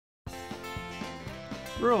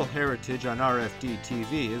Rural Heritage on RFD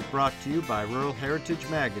TV is brought to you by Rural Heritage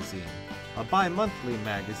Magazine, a bi-monthly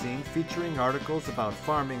magazine featuring articles about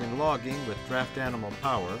farming and logging with draft animal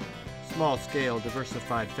power, small-scale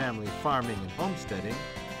diversified family farming and homesteading,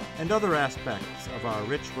 and other aspects of our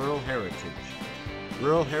rich rural heritage.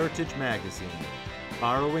 Rural Heritage Magazine,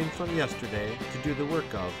 borrowing from yesterday to do the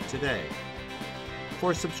work of today.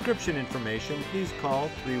 For subscription information, please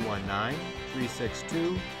call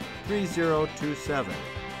 319-362-3027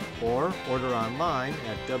 or order online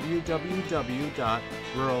at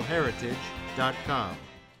www.ruralheritage.com.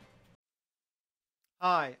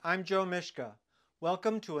 Hi, I'm Joe Mishka.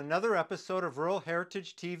 Welcome to another episode of Rural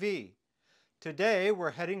Heritage TV. Today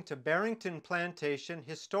we're heading to Barrington Plantation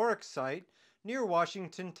Historic Site near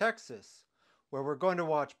Washington, Texas, where we're going to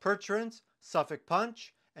watch Percherons, Suffolk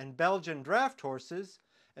Punch, and Belgian draft horses,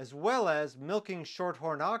 as well as milking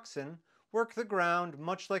shorthorn oxen, work the ground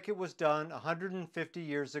much like it was done 150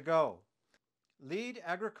 years ago. Lead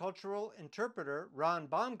agricultural interpreter Ron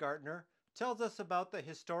Baumgartner tells us about the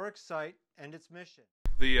historic site and its mission.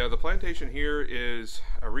 The plantation here is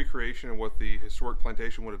a recreation of what the historic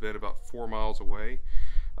plantation would have been about 4 miles away.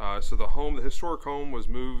 So the historic home was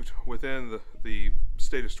moved within the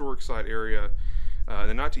state historic site area in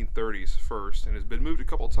the 1930s first, and has been moved a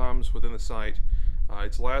couple times within the site.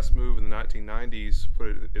 Its last move in the 1990s put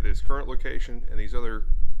it at its current location, and these other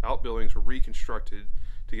outbuildings were reconstructed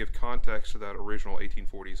to give context to that original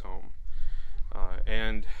 1840s home.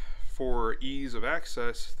 And for ease of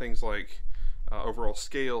access, things like overall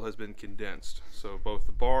scale has been condensed. So both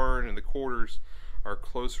the barn and the quarters are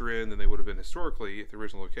closer in than they would have been historically at the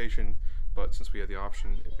original location, but since we had the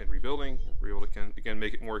option in rebuilding, we're able to again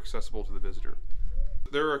make it more accessible to the visitor.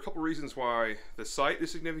 There are a couple reasons why the site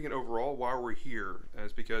is significant overall. Why we're here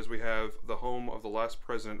is because we have the home of the last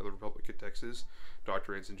president of the Republic of Texas,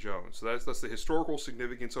 Dr. Anson Jones. So that's the historical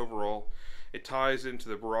significance overall. It ties into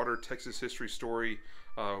the broader Texas history story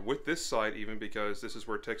with this site, even because this is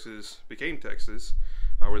where Texas became Texas,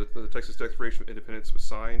 where the Texas Declaration of Independence was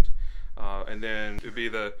signed. And then it would be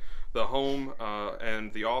the home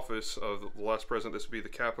and the office of the last president. This would be the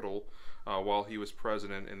Capitol while he was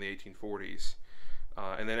president in the 1840s.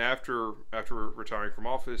 And then after retiring from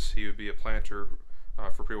office, he would be a planter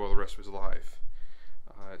for pretty well the rest of his life.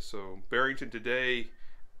 So Barrington today,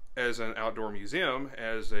 as an outdoor museum,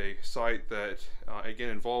 as a site that again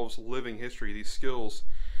involves living history, these skills,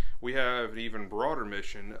 we have an even broader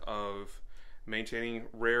mission of maintaining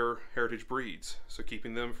rare heritage breeds, so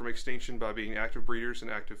keeping them from extinction by being active breeders and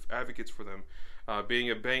active advocates for them, being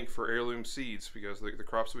a bank for heirloom seeds, because the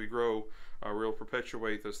crops that we grow will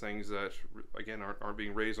perpetuate those things that again aren't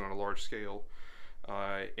being raised on a large scale.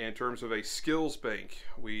 In terms of a skills bank,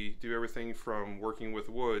 we do everything from working with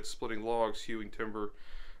wood, splitting logs, hewing timber.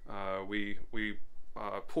 We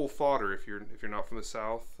pull fodder if you're not from the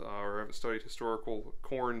South or haven't studied historical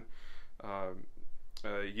corn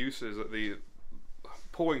uses. The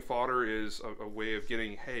pulling fodder is a way of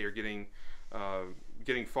getting hay or getting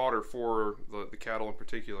fodder for the cattle in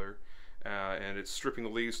particular, and it's stripping the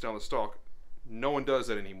leaves down the stalk. No one does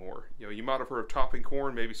that anymore. You know, you might have heard of topping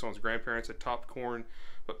corn. Maybe someone's grandparents had topped corn,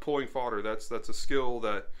 but pulling fodder, that's a skill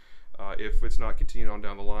that if it's not continued on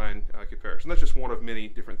down the line, could perish. And that's just one of many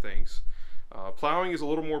different things. Plowing is a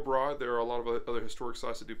little more broad. There are a lot of other historic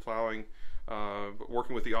sites that do plowing, but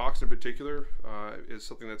working with the oxen in particular is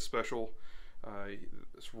something that's special.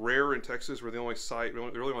 It's rare in Texas. We're the only site, the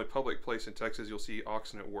really only public place in Texas you'll see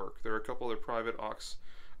oxen at work. There are a couple other private ox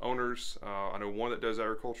owners. I know one that does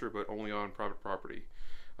agriculture, but only on private property,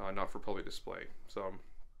 not for public display. So.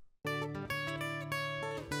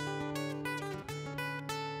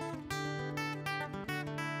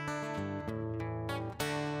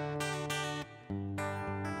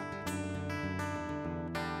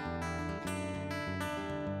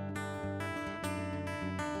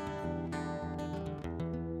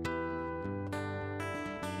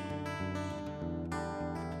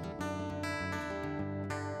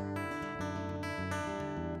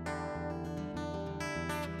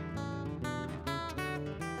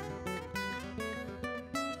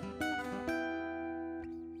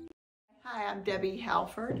 Hi, I'm Debbie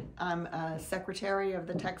Halford. I'm secretary of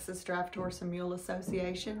the Texas Draft Horse and Mule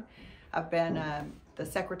Association. I've been the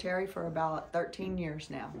secretary for about 13 years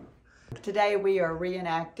now. Today we are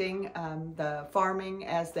reenacting the farming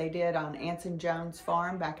as they did on Anson Jones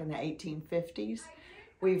Farm back in the 1850s.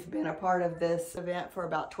 We've been a part of this event for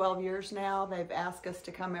about 12 years now. They've asked us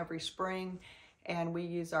to come every spring, and we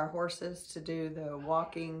use our horses to do the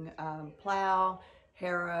walking plow,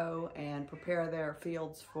 harrow, and prepare their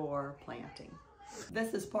fields for planting.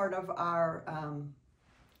 This is part of our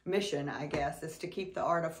mission, I guess, is to keep the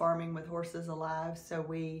art of farming with horses alive. So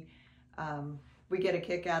we get a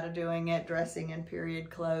kick out of doing it, dressing in period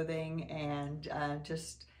clothing, and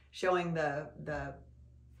just showing the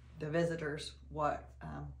visitors what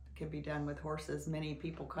can be done with horses. Many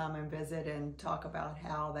people come and visit and talk about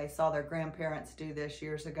how they saw their grandparents do this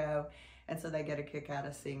years ago, and so they get a kick out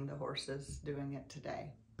of seeing the horses doing it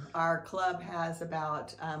today. Our club has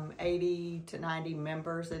about 80 to 90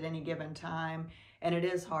 members at any given time, and it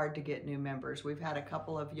is hard to get new members. We've had a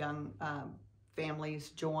couple of young families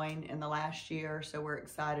join in the last year, so we're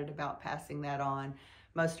excited about passing that on.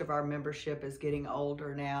 Most of our membership is getting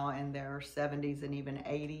older now, and they're 70s and even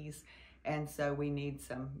 80s, and so we need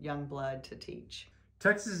some young blood to teach.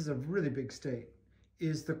 Texas is a really big state.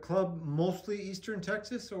 Is the club mostly Eastern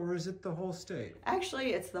Texas, or is it the whole state?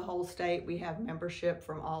 Actually, it's the whole state. We have membership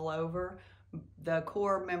from all over. The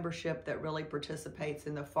core membership that really participates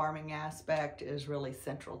in the farming aspect is really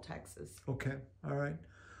Central Texas. Okay, all right.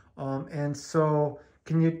 And so,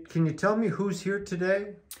 can you tell me who's here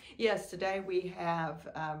today? Yes, today we have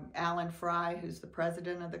Alan Fry, who's the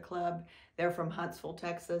president of the club. They're from Huntsville,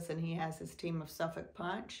 Texas, and he has his team of Suffolk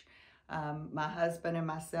Punch. My husband and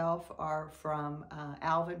myself are from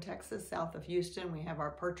Alvin, Texas, south of Houston. We have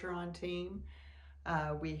our Percheron team.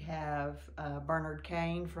 We have Bernard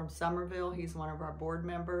Kane from Somerville. He's one of our board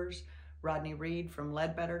members. Rodney Reed from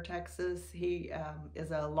Ledbetter, Texas. He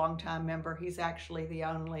is a longtime member. He's actually the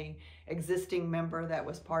only existing member that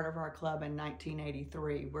was part of our club in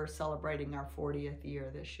 1983. We're celebrating our 40th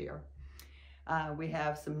year this year. We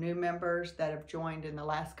have some new members that have joined in the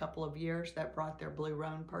last couple of years that brought their Blue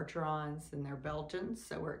Roan Percherons and their Belgians,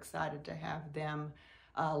 so we're excited to have them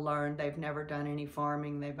learn. They've never done any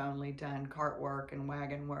farming. They've only done cart work and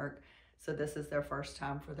wagon work, so this is their first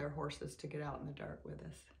time for their horses to get out in the dirt with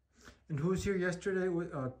us. And who was here yesterday?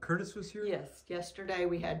 Curtis was here? Yes, yesterday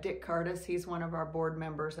we had Dick Curtis. He's one of our board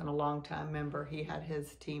members and a longtime member. He had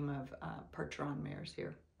his team of Percheron mares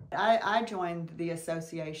here. I joined the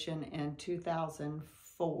association in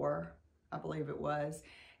 2004, I believe it was.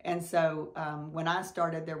 And so when I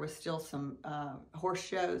started, there was still some horse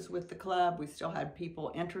shows with the club. We still had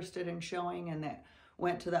people interested in showing, and that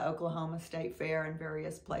went to the Oklahoma State Fair and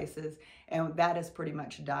various places, and that has pretty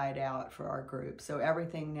much died out for our group. So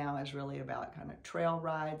everything now is really about kind of trail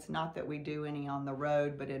rides, not that we do any on the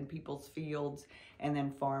road, but in people's fields, and then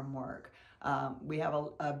farm work. We have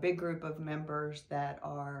a big group of members that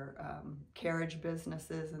are carriage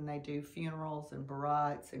businesses, and they do funerals and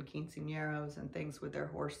barats and quinceañeros and things with their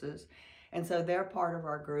horses. And so they're part of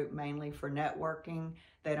our group mainly for networking.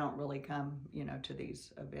 They don't really come, to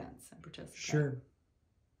these events and participate. Sure.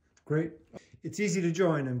 Great. It's easy to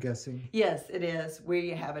join, I'm guessing. Yes, it is.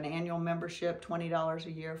 We have an annual membership, $20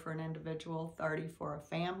 a year for an individual, $30 for a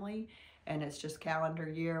family, and it's just calendar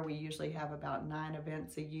year. We usually have about 9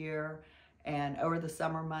 events a year, and over the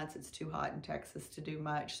summer months, it's too hot in Texas to do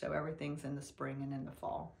much, so everything's in the spring and in the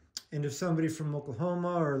fall. And if somebody from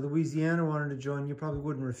Oklahoma or Louisiana wanted to join, you probably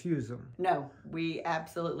wouldn't refuse them. No, we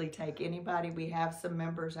absolutely take anybody. We have some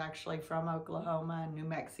members actually from Oklahoma and New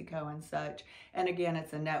Mexico and such. And again,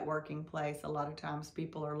 it's a networking place. A lot of times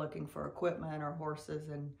people are looking for equipment or horses,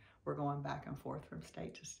 and we're going back and forth from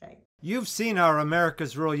state to state. You've seen our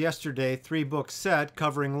America's Rural Yesterday 3-book set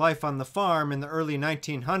covering life on the farm in the early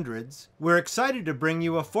 1900s. We're excited to bring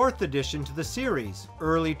you a 4th edition to the series,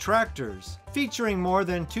 Early Tractors, featuring more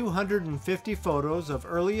than 250 photos of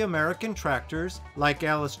early American tractors like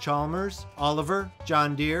Alice Chalmers, Oliver,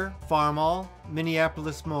 John Deere, Farmall,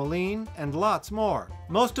 Minneapolis Moline, and lots more.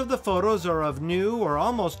 Most of the photos are of new or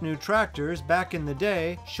almost new tractors back in the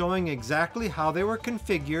day, showing exactly how they were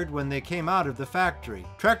configured when they came out of the factory.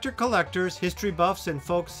 Tractor collectors, history buffs, and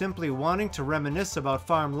folks simply wanting to reminisce about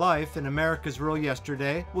farm life in America's Rural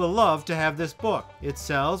Yesterday will love to have this book. It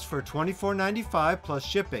sells for $24.95 plus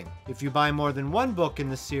shipping. If you buy more than one book in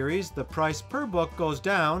the series, the price per book goes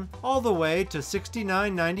down all the way to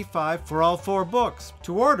 $69.95 for all 4 books.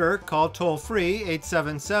 To order, call toll-free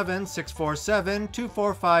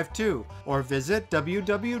 877-647-2452 or visit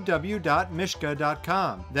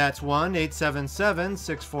www.mishka.com. That's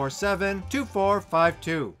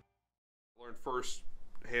 1-877-647-2452. Learned first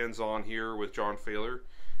hands-on here with John Failer.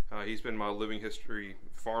 He's been my living history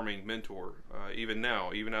farming mentor. Even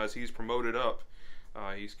now, even as he's promoted up,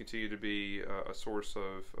 he's continued to be a source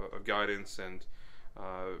of guidance, and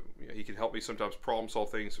he can help me sometimes problem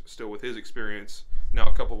solve things still with his experience. Now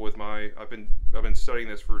coupled with I've been studying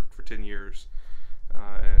this for 10 years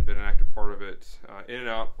and been an active part of it, in and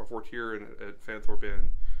out. I've worked here at Fanthorpe Inn,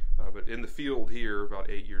 but in the field here about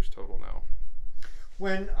 8 years total now.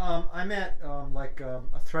 When I'm at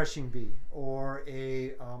a threshing bee or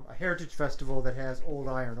a heritage festival that has old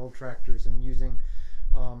iron, old tractors, and using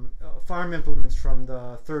farm implements from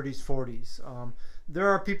the 30s, 40s, there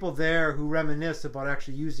are people there who reminisce about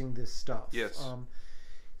actually using this stuff. Yes.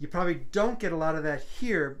 You probably don't get a lot of that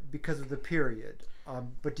here because of the period.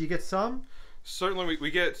 But do you get some? Certainly, we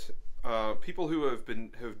get people who have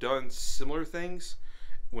done similar things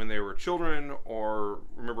when they were children, or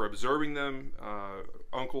remember observing them,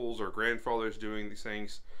 uncles or grandfathers doing these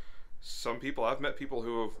things. Some people, I've met people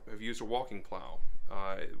who have used a walking plow.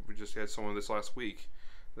 We just had someone this last week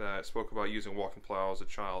that spoke about using a walking plow as a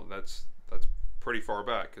child. That's pretty far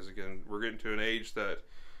back, because again, we're getting to an age that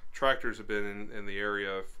tractors have been in the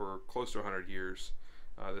area for close to 100 years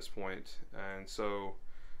at this point. And so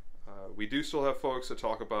we do still have folks that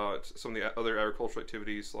talk about some of the other agricultural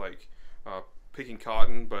activities, like picking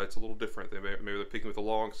cotton, but it's a little different. Maybe they're picking with a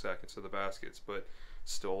long sack instead of the baskets, but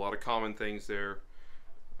still a lot of common things there.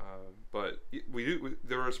 But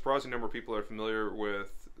there are a surprising number of people that are familiar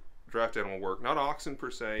with draft animal work, not oxen per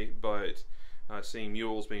se, but seeing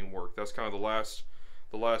mules being worked. That's kind of the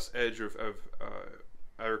last edge of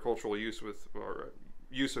agricultural use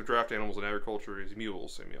use of draft animals in agriculture is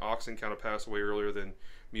mules. I mean, oxen kind of passed away earlier than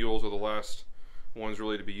mules are the last ones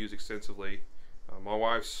really to be used extensively. My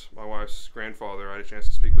wife's grandfather, I had a chance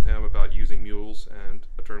to speak with him about using mules and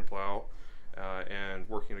a turn plow and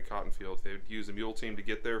working in a cotton field. They would use the mule team to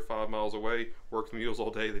get there 5 miles away, work the mules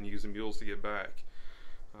all day, then use the mules to get back.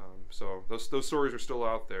 So those stories are still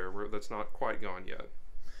out there. That's not quite gone yet.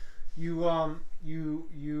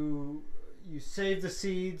 You save the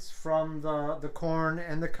seeds from the corn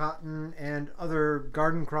and the cotton and other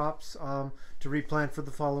garden crops to replant for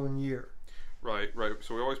the following year. Right.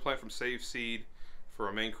 So we always plant from saved seed for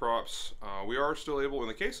our main crops. We are still able, in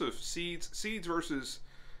the case of seeds versus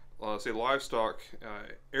say livestock,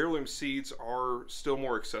 heirloom seeds are still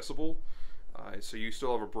more accessible. So you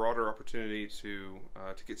still have a broader opportunity to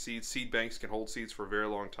get seeds. Seed banks can hold seeds for a very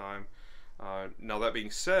long time. Now that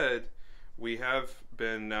being said, we have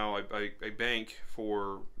been now a bank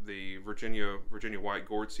for the Virginia white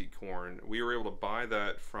gourd seed corn. We were able to buy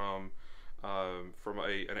that from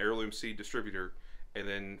an heirloom seed distributor, and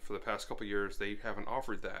then for the past couple of years they haven't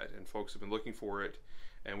offered that, and folks have been looking for it,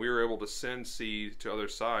 and we were able to send seed to other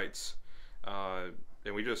sites,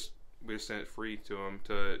 and we just sent it free to them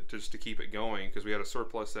to keep it going, because we had a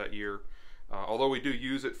surplus that year. Although we do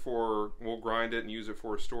use it we'll grind it and use it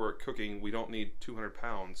for historic cooking, we don't need 200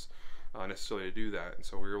 pounds necessarily to do that. And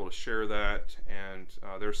so we were able to share that, and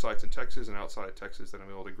there are sites in Texas and outside of Texas that I'm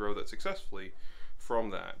able to grow that successfully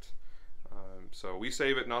from that. So we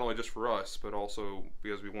save it not only just for us, but also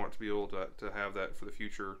because we want to be able to have that for the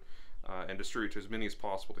future and distribute to as many as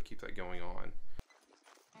possible to keep that going on.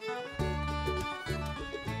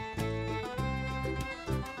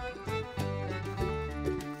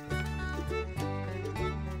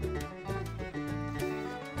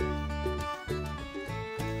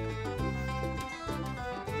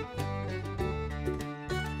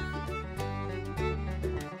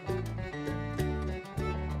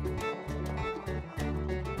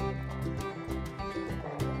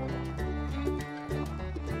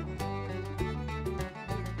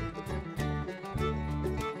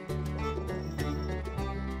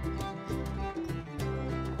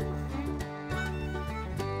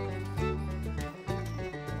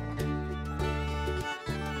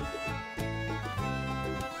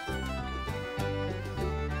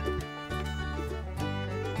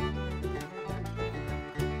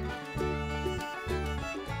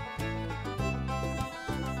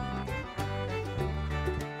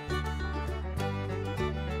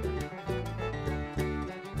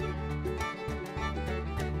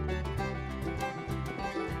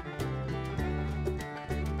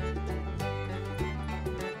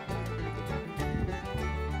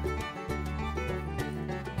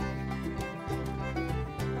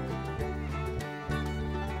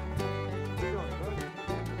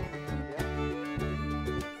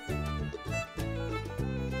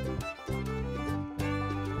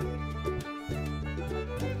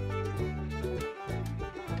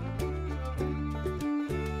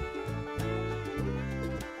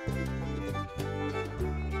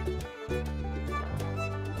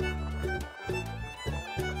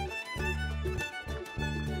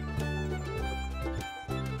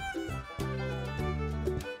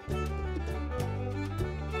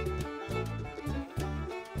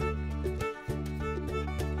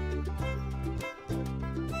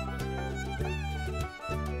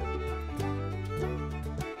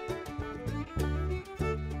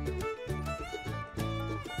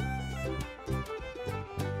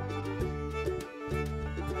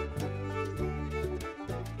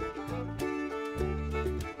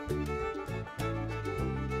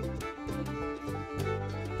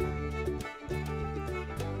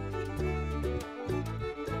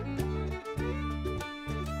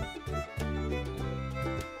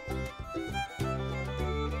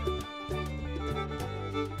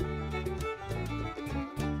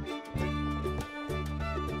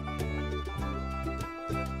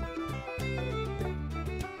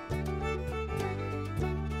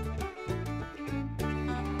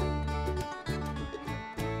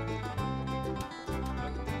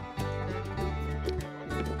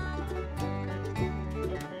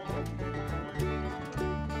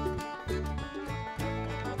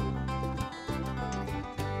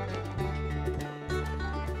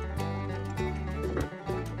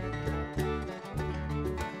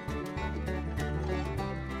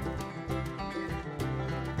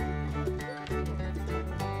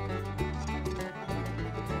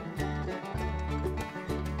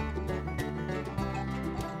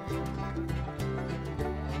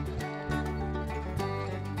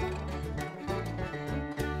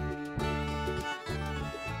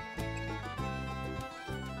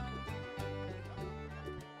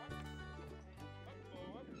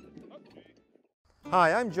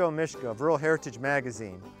 Hi, I'm Joe Mishka of Rural Heritage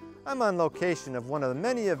Magazine. I'm on location of one of the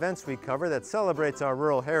many events we cover that celebrates our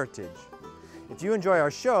rural heritage. If you enjoy our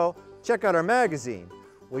show, check out our magazine,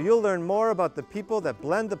 where you'll learn more about the people that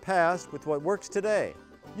blend the past with what works today.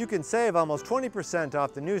 You can save almost 20%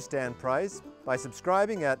 off the newsstand price by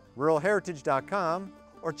subscribing at ruralheritage.com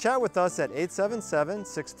or chat with us at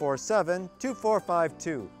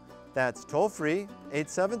 877-647-2452. That's toll-free,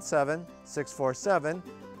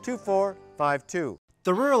 877-647-2452.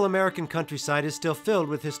 The rural American countryside is still filled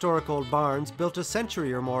with historic old barns built a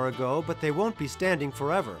century or more ago, but they won't be standing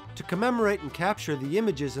forever. To commemorate and capture the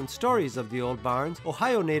images and stories of the old barns,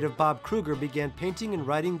 Ohio native Bob Kruger began painting and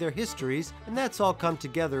writing their histories, and that's all come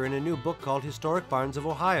together in a new book called Historic Barns of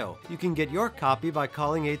Ohio. You can get your copy by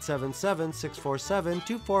calling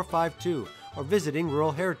 877-647-2452 or visiting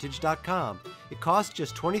ruralheritage.com. It costs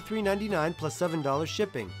just $23.99 plus $7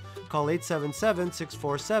 shipping. Call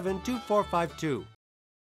 877-647-2452.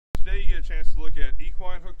 Today you get a chance to look at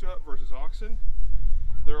equine hooked up versus oxen.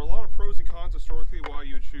 There are a lot of pros and cons historically why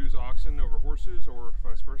you would choose oxen over horses or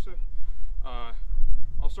vice versa.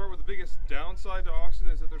 I'll start with the biggest downside to oxen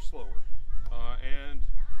is that they're slower and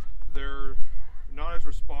they're not as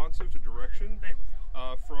responsive to direction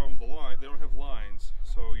from the line. They don't have lines,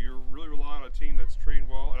 so you're really relying on a team that's trained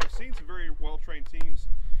well. And I've seen some very well-trained teams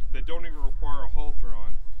that don't even require a halter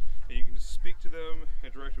on, and you can just speak to them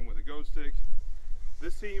and direct them with a goad stick.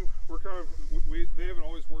 This team, they haven't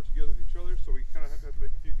always worked together with each other, so we kind of have to make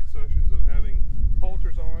a few concessions of having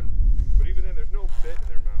halters on, but even then there's no bit in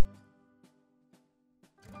their mouth.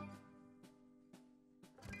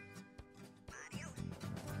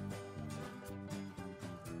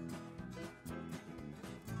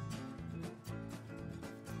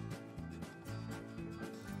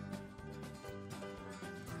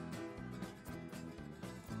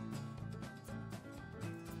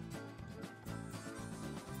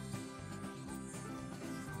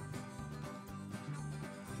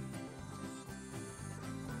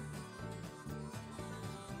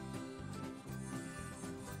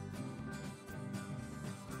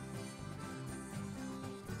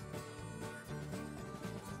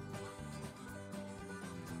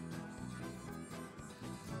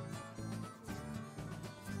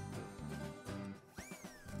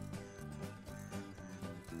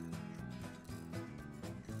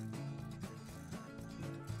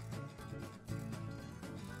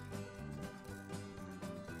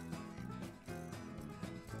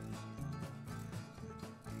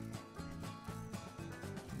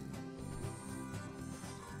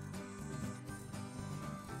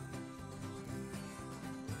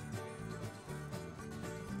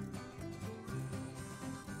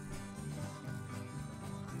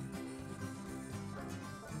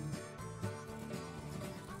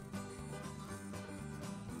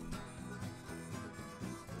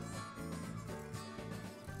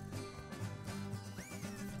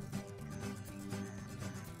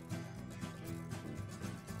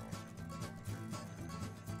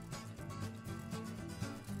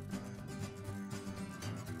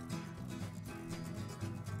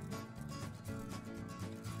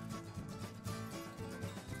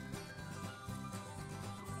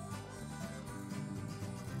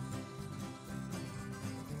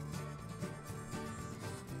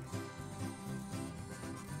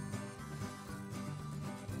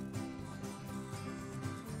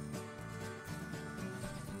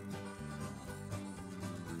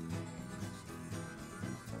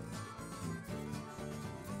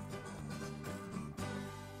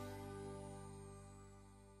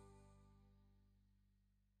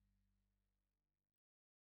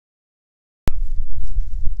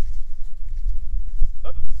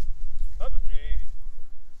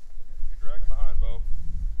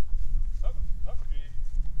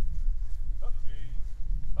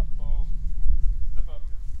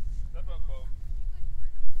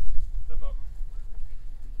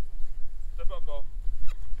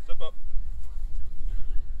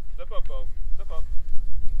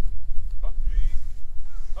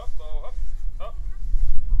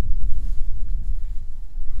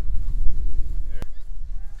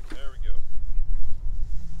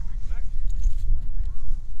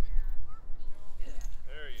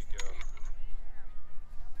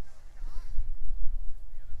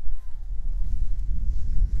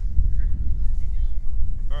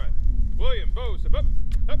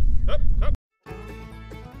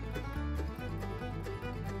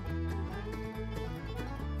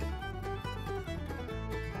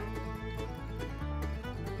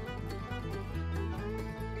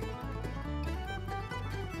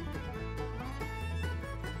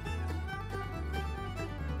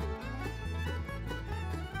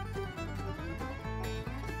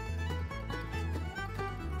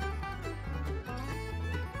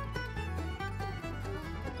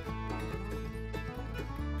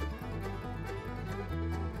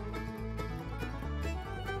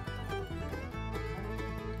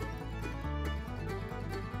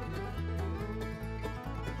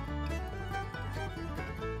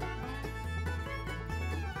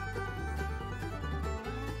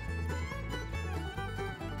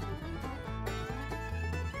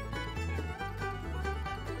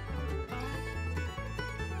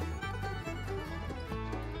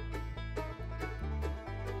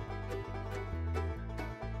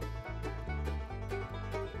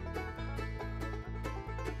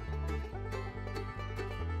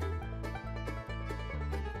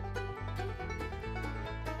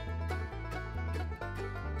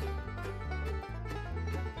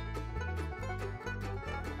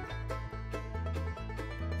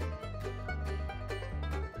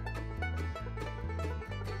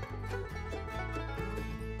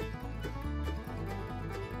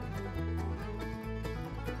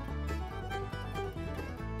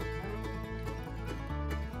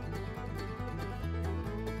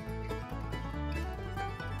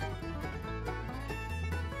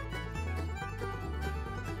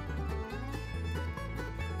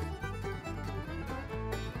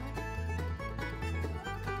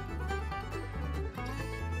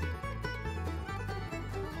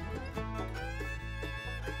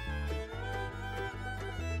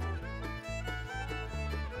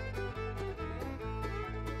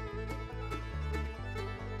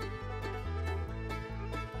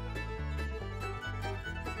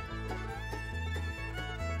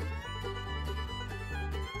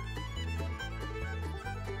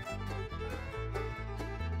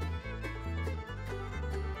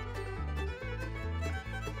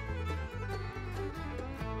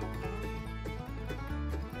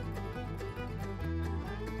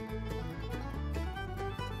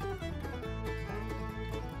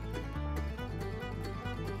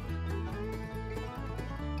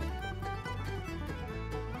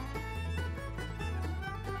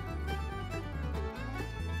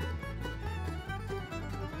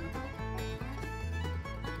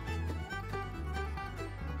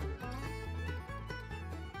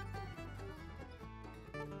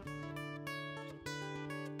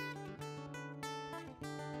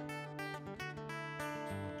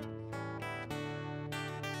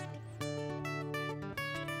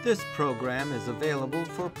 This program is available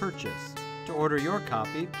for purchase. To order your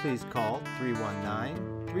copy, please call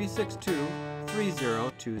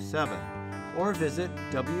 319-362-3027 or visit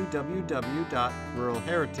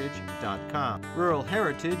www.ruralheritage.com. Rural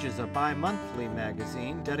Heritage is a bi-monthly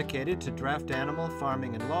magazine dedicated to draft animal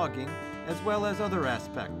farming and logging, as well as other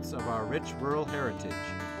aspects of our rich rural heritage.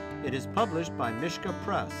 It is published by Mishka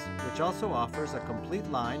Press, which also offers a complete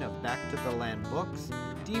line of Back to the Land books,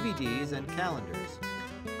 DVDs, and calendars.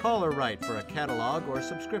 Call or write for a catalog or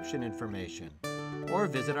subscription information, or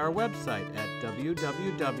visit our website at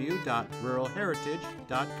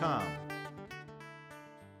www.ruralheritage.com.